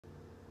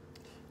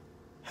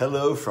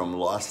Hello from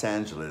Los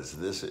Angeles.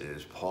 This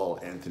is Paul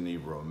Anthony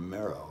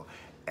Romero,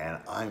 and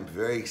I'm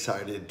very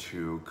excited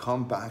to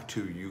come back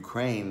to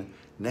Ukraine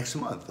next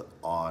month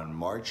on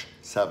March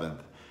 7th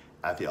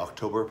at the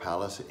October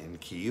Palace in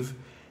Kyiv,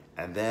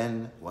 and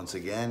then once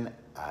again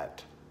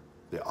at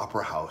the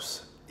Opera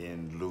House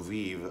in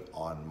Lviv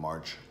on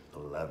March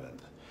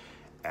 11th.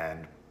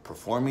 And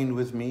performing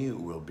with me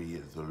will be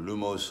the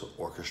Lumos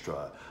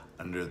Orchestra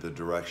under the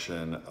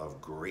direction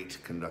of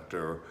great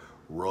conductor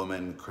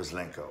Roman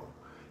Kraslenko.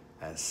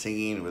 And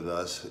singing with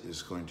us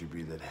is going to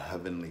be the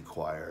heavenly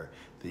choir,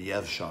 the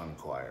Yevshan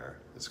choir.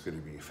 It's going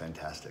to be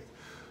fantastic.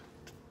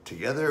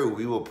 Together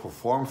we will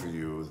perform for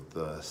you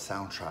the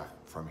soundtrack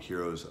from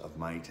Heroes of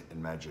Might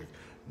and Magic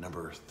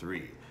number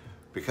 3,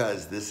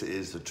 because this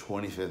is the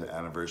 25th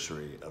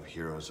anniversary of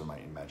Heroes of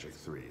Might and Magic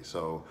 3.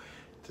 So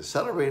to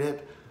celebrate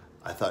it,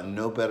 I thought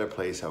no better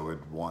place I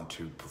would want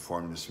to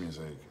perform this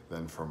music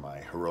than for my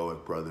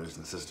heroic brothers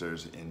and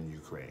sisters in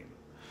Ukraine.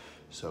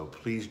 So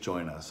please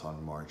join us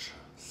on March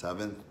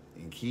 7th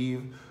in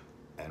Kyiv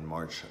and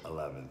March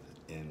 11th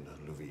in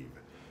Lviv.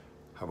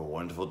 Have a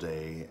wonderful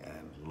day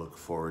and look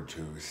forward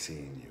to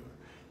seeing you.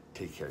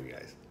 Take care, you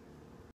guys.